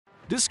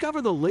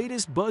Discover the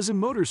latest buzz in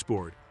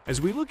motorsport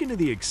as we look into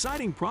the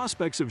exciting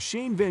prospects of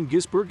Shane van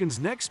Gisbergen's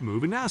next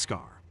move in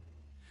NASCAR.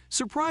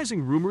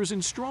 Surprising rumors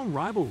and strong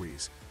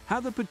rivalries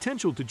have the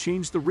potential to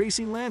change the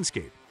racing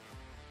landscape.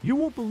 You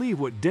won't believe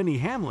what Denny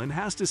Hamlin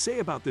has to say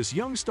about this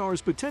young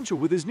star's potential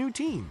with his new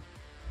team.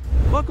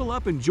 Buckle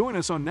up and join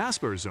us on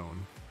NASCAR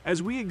Zone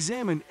as we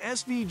examine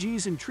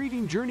SVG's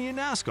intriguing journey in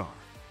NASCAR.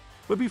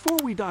 But before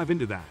we dive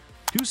into that,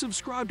 do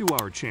subscribe to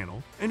our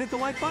channel and hit the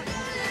like button.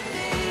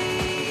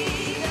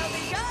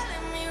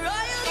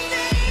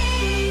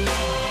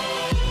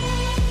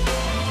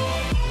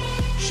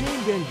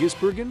 Shane van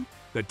Gisbergen,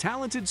 the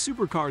talented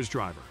supercars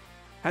driver,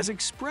 has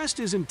expressed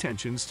his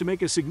intentions to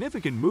make a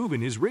significant move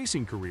in his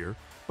racing career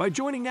by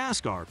joining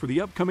NASCAR for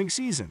the upcoming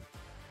season.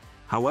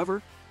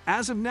 However,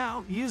 as of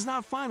now, he has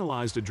not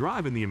finalized a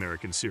drive in the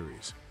American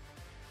Series.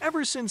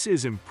 Ever since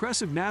his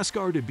impressive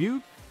NASCAR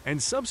debut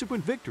and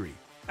subsequent victory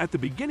at the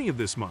beginning of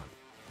this month,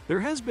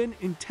 there has been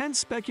intense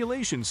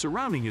speculation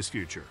surrounding his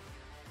future.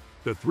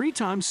 The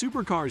three-time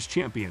Supercars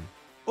champion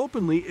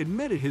openly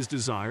admitted his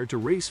desire to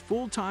race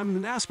full-time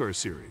in the NASCAR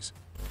Series,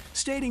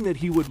 stating that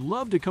he would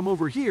love to come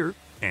over here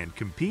and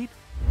compete.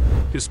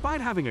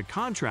 Despite having a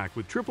contract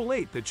with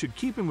 888 that should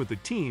keep him with the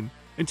team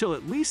until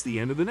at least the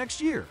end of the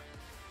next year,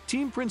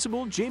 team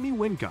principal Jamie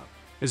Whincup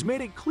has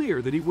made it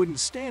clear that he wouldn't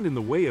stand in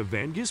the way of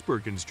van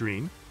Gisbergen's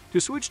dream to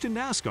switch to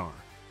NASCAR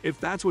if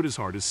that's what his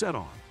heart is set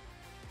on.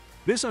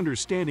 This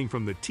understanding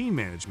from the team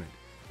management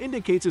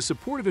indicates a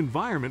supportive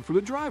environment for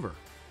the driver.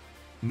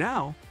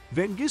 Now,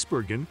 van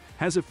Gisbergen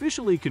has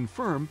officially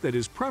confirmed that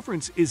his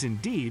preference is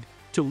indeed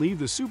to leave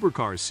the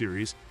Supercars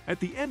series at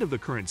the end of the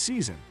current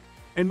season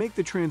and make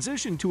the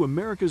transition to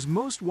America's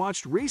most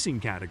watched racing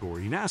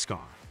category,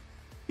 NASCAR.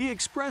 He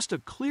expressed a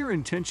clear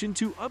intention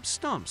to up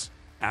stumps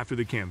after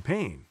the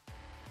campaign.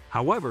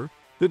 However,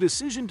 the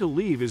decision to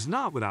leave is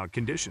not without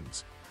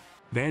conditions.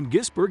 Van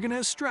Gisbergen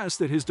has stressed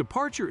that his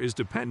departure is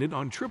dependent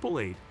on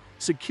 888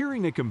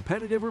 securing a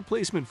competitive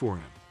replacement for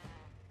him.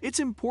 It's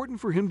important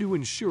for him to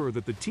ensure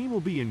that the team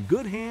will be in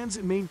good hands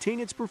and maintain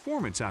its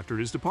performance after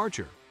his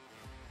departure.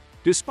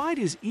 Despite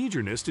his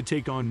eagerness to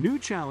take on new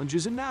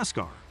challenges in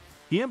NASCAR,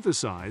 he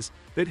emphasized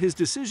that his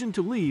decision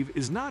to leave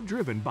is not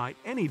driven by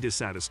any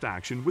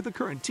dissatisfaction with the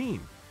current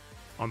team.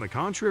 On the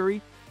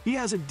contrary, he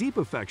has a deep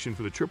affection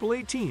for the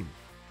 888 team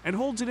and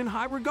holds it in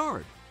high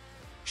regard.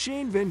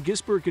 Shane van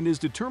Gisbergen is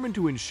determined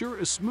to ensure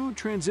a smooth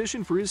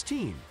transition for his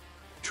team,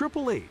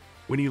 888,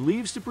 when he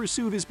leaves to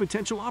pursue his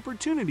potential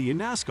opportunity in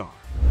NASCAR.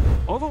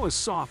 Although a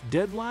soft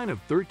deadline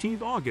of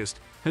 13th August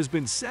has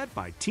been set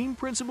by team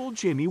principal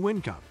Jamie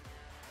Whincup,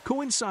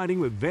 coinciding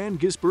with van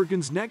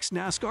Gisbergen's next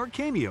NASCAR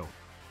cameo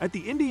at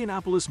the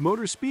Indianapolis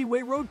Motor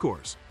Speedway road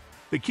course,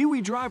 the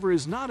Kiwi driver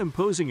is not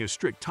imposing a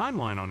strict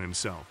timeline on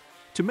himself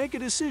to make a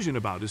decision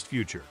about his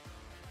future.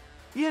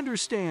 He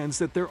understands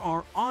that there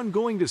are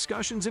ongoing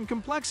discussions and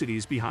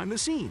complexities behind the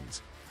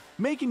scenes,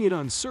 making it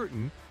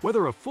uncertain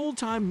whether a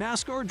full-time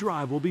NASCAR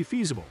drive will be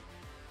feasible.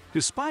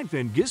 Despite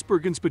van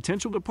Gisbergen's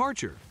potential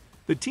departure,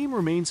 the team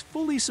remains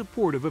fully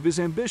supportive of his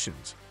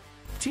ambitions.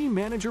 Team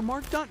manager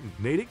Mark Dutton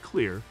made it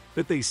clear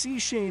that they see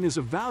Shane as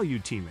a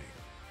valued teammate,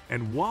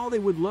 and while they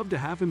would love to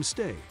have him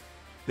stay,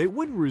 they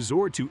wouldn't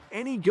resort to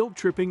any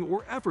guilt-tripping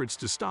or efforts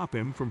to stop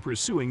him from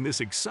pursuing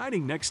this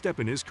exciting next step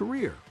in his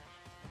career.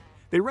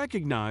 They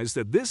recognize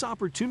that this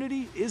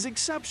opportunity is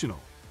exceptional,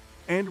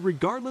 and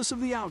regardless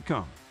of the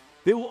outcome,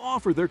 they will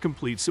offer their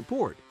complete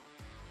support.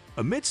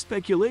 Amidst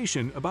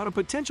speculation about a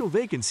potential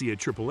vacancy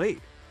at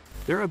 888,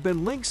 there have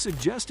been links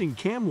suggesting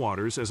Cam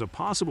Waters as a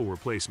possible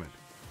replacement.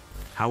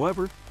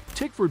 However,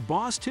 Tickford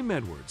boss Tim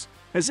Edwards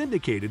has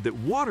indicated that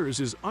Waters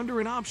is under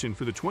an option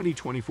for the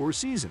 2024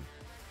 season.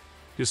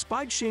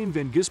 Despite Shane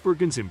van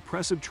Gisbergen's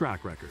impressive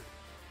track record,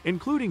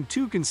 including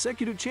 2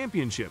 consecutive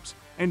championships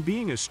and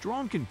being a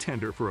strong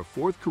contender for a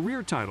 4th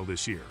career title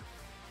this year,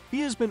 he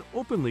has been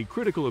openly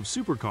critical of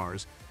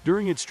supercars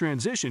during its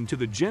transition to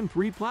the Gen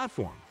 3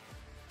 platform.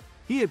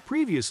 He had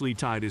previously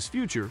tied his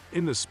future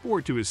in the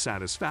sport to his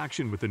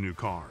satisfaction with the new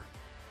car.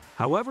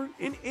 However,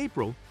 in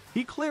April,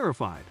 he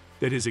clarified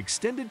that his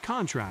extended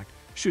contract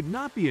should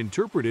not be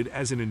interpreted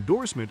as an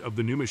endorsement of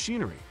the new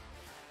machinery,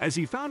 as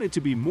he found it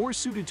to be more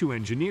suited to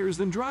engineers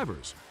than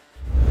drivers.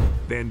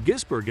 Van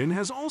Gisbergen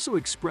has also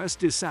expressed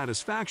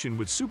dissatisfaction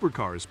with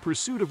supercars'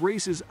 pursuit of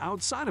races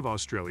outside of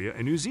Australia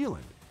and New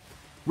Zealand,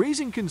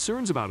 raising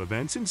concerns about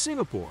events in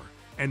Singapore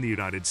and the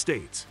United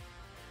States.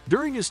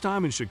 During his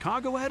time in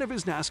Chicago ahead of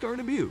his NASCAR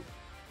debut,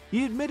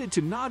 he admitted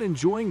to not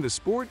enjoying the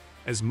sport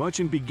as much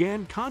and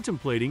began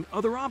contemplating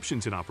other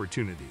options and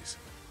opportunities.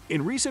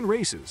 In recent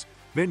races,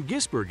 van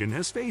Gisbergen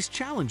has faced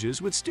challenges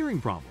with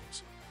steering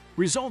problems,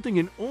 resulting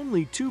in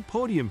only 2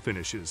 podium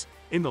finishes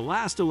in the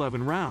last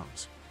 11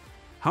 rounds.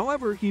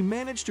 However, he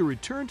managed to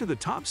return to the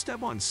top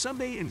step on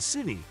Sunday in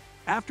Sydney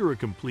after a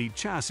complete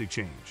chassis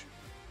change.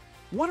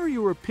 What are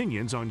your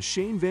opinions on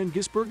Shane van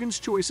Gisbergen's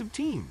choice of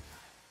team?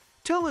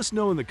 Tell us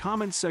know in the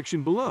comments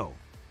section below,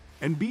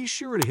 and be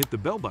sure to hit the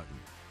bell button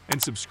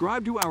and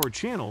subscribe to our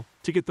channel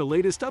to get the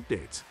latest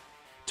updates.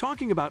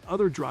 Talking about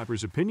other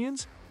drivers'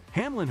 opinions,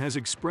 Hamlin has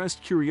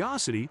expressed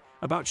curiosity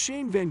about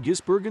Shane van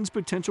Gisbergen's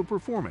potential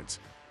performance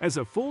as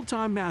a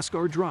full-time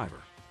NASCAR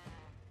driver.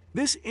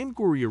 This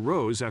inquiry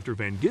arose after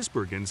van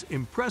Gisbergen's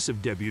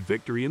impressive debut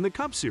victory in the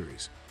Cup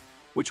Series,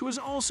 which was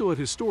also a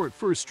historic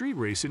first street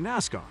race in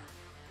NASCAR.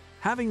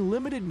 Having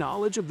limited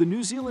knowledge of the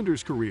New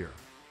Zealander's career,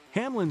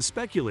 Hamlin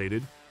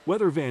speculated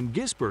whether van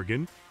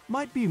Gisbergen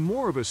might be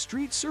more of a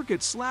street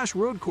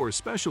circuit/road course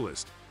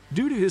specialist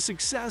due to his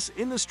success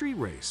in the street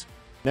race.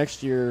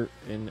 Next year,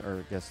 or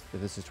I guess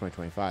this is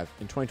 2025,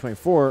 in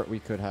 2024, we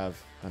could have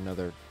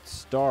another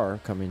star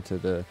coming to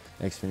the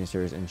Xfinity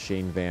Series, and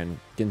Shane van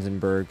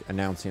Gisbergen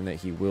announcing that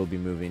he will be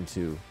moving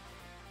to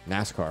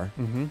NASCAR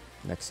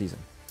next season.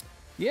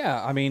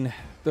 Yeah, I mean,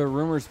 the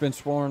rumor's been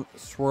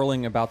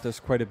swirling about this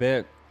quite a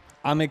bit.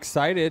 I'm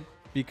excited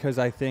because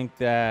I think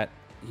that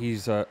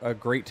he's a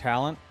great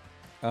talent.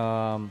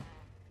 Man,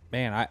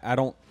 I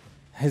don't...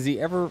 Has he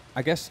ever...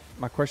 I guess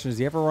my question is, has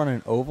he ever run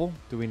an oval?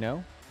 Do we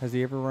know? Has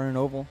he ever run an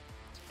oval?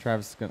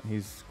 Travis,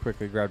 he's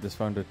quickly grabbed his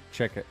phone to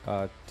check it,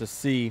 to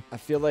see. I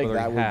feel like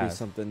that would be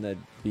something that'd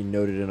be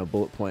noted in a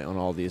bullet point on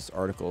all these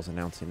articles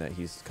announcing that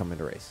he's coming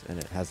to race, and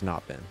it has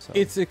not been. So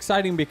it's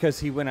exciting because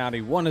he went out,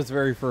 he won his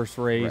very first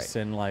race,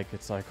 and like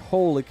it's like,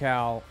 holy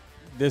cow,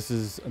 this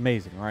is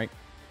amazing, right?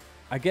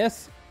 I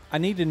guess I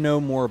need to know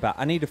more about.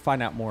 I need to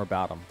find out more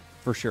about him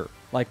for sure.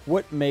 Like,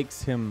 what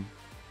makes him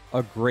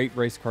a great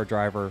race car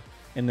driver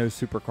in those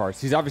supercars?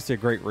 He's obviously a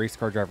great race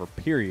car driver,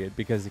 period,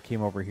 because he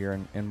came over here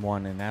and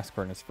won in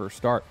NASCAR in his first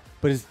start.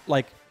 But it's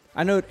like,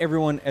 I know that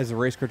everyone as a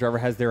race car driver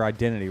has their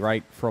identity,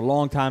 right? For a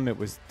long time, it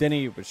was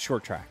Denny, it was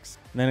short tracks.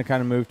 And then it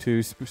kind of moved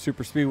to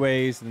super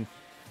speedways. And,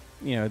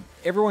 you know,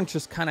 everyone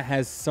just kind of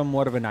has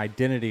somewhat of an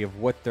identity of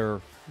what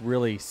they're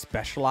really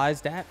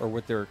specialized at, or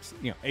what they're,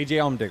 you know, AJ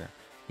Allmendinger,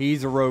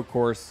 he's a road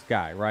course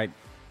guy, right?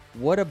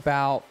 What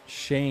about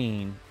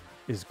Shane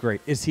is great?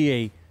 Is he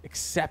a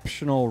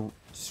exceptional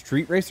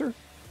street racer?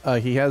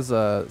 He has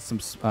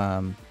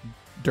some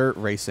dirt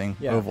racing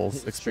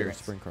ovals experience.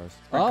 Sprint cars.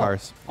 Sprint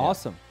cars.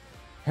 Awesome.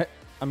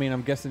 I mean,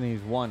 I'm guessing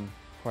he's won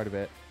quite a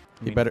bit.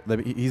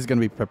 He's going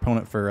to be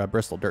proponent for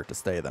Bristol Dirt to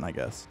stay then, I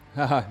guess.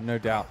 No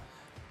doubt.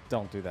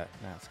 Don't do that,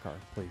 NASCAR.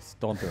 Please,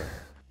 don't do it.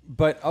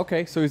 But,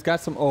 okay, so he's got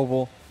some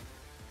oval,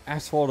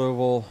 asphalt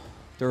oval,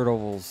 dirt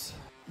ovals.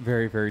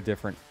 Very, very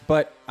different.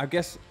 But I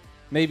guess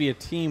maybe a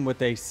team, what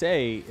they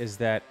say is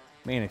that,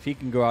 man, if he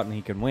can go out and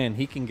he can win,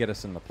 he can get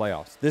us in the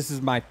playoffs. This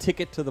is my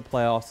ticket to the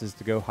playoffs, is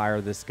to go hire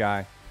this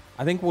guy.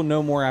 I think we'll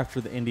know more after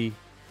the Indy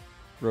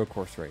road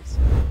course race.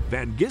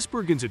 Van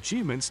Gisbergen's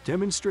achievements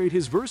demonstrate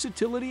his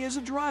versatility as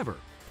a driver.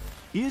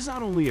 He is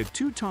not only a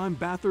two-time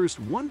Bathurst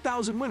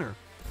 1000 winner,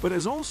 but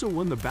has also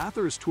won the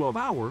Bathurst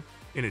 12-hour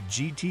in a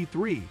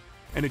GT3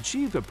 and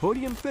achieved a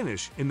podium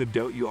finish in the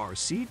WR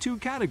C2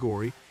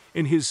 category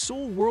in his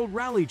sole World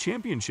Rally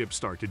Championship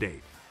start to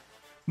date.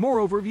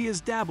 Moreover, he has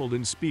dabbled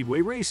in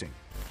speedway racing,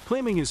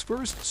 claiming his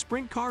first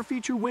sprint car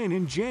feature win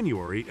in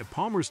January at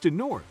Palmerston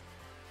North.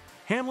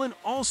 Hamlin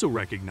also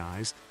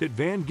recognized that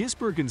Van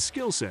Gisbergen's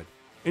skill set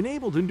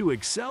enabled him to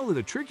excel in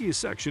the trickiest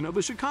section of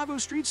the Chicago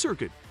street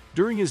circuit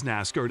during his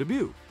NASCAR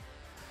debut.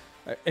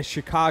 At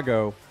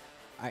Chicago,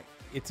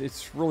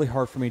 it's really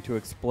hard for me to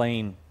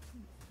explain,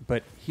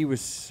 but he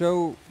was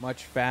so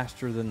much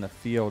faster than the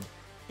field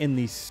in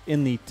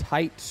the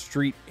tight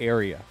street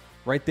area.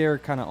 Right there,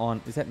 kind of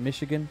on, is that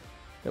Michigan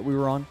that we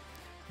were on?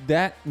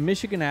 That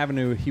Michigan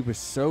Avenue, he was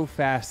so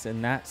fast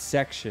in that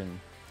section.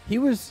 He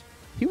was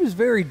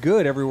very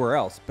good everywhere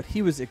else, but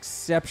he was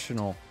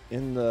exceptional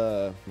In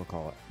the, we'll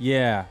call it.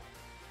 Yeah,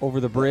 over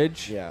the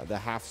bridge. Yeah, the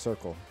half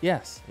circle.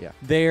 Yes. Yeah.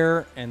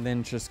 There, and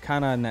then just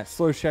kind of in that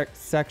slow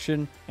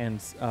section and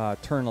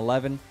turn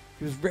 11.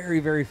 He was very,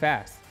 very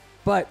fast.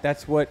 But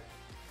that's what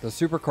the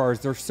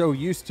supercars, they're so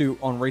used to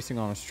on racing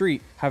on a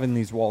street, having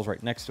these walls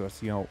right next to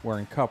us. You know, we're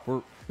in Cup,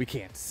 we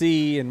can't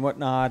see and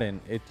whatnot, and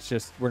it's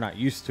just, we're not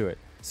used to it.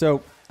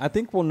 So I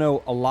think we'll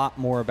know a lot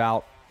more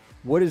about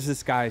what is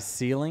this guy's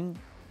ceiling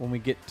when we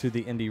get to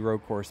the Indy road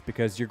course,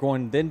 because you're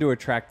going then to a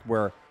track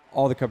where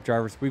all the Cup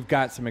drivers, we've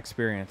got some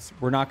experience.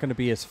 We're not going to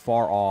be as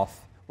far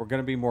off. We're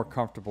going to be more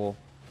comfortable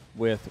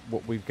with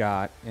what we've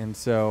got. And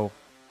so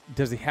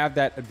does he have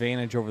that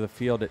advantage over the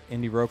field at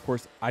Indy road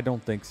course? I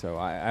don't think so.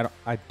 I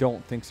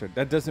don't think so.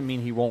 That doesn't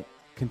mean he won't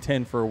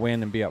contend for a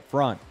win and be up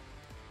front.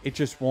 It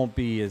just won't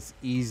be as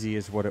easy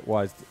as what it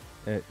was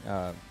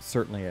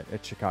certainly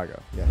at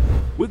Chicago. Yeah.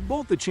 With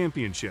both the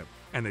championship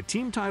and the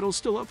team title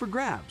still up for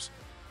grabs,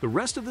 the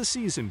rest of the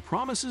season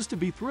promises to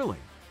be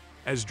thrilling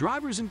as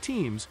drivers and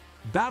teams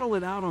battle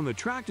it out on the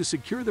track to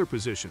secure their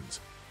positions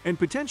and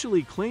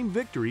potentially claim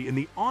victory in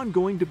the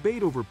ongoing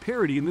debate over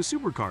parity in the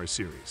Supercars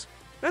series.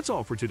 That's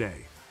all for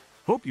today.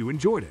 Hope you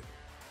enjoyed it.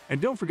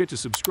 And don't forget to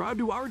subscribe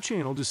to our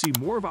channel to see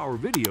more of our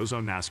videos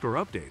on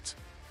NASCAR updates.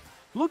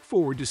 Look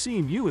forward to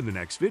seeing you in the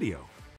next video.